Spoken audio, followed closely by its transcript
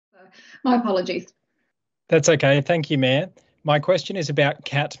my apologies. That's okay. Thank you, Mayor. My question is about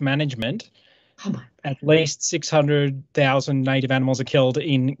cat management. At least 600,000 native animals are killed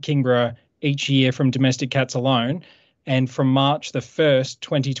in Kingborough each year from domestic cats alone. And from March the 1st,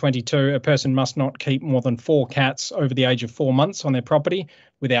 2022, a person must not keep more than 4 cats over the age of 4 months on their property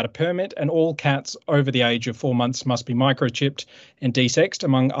without a permit, and all cats over the age of 4 months must be microchipped and desexed,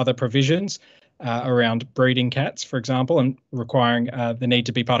 among other provisions around breeding cats, for example, and requiring the need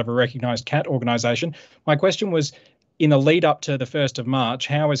to be part of a recognised cat organisation. My question was, in the lead up to the 1st of March,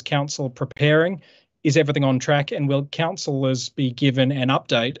 how is Council preparing? Is everything on track, and will councillors be given an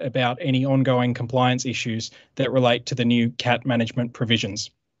update about any ongoing compliance issues that relate to the new cat management provisions?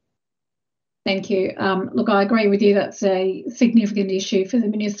 Thank you. Look, I agree with you. That's a significant issue for the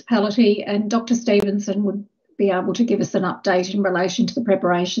municipality, and Dr. Stevenson would be able to give us an update in relation to the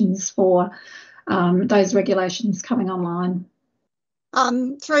preparations for those regulations coming online.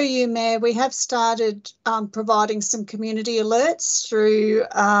 Through you, Mayor, we have started providing some community alerts through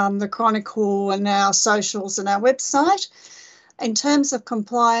the Chronicle and our socials and our website. In terms of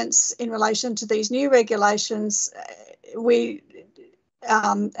compliance in relation to these new regulations, we,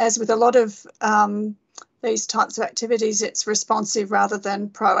 as with a lot of these types of activities, it's responsive rather than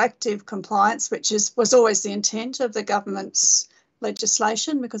proactive compliance, which was always the intent of the government's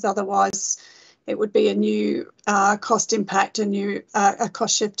legislation, because otherwise it would be a new cost impact, a new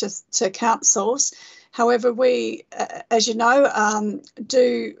cost shift to councils. However, we, as you know,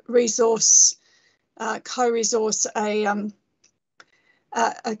 do co-resource a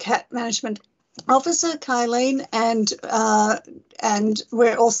cat management officer, Kayleen, and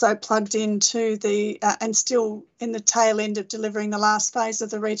we're also plugged into the and still in the tail end of delivering the last phase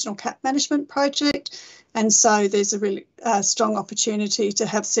of the regional cat management project. And so there's a really strong opportunity to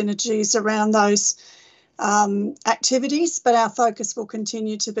have synergies around those activities, but our focus will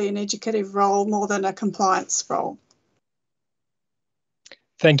continue to be an educative role more than a compliance role.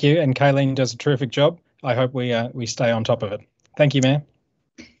 Thank you, and Kayleen does a terrific job. I hope we stay on top of it. Thank you, Mayor.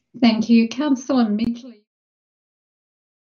 Thank you. Councillor Mitchell.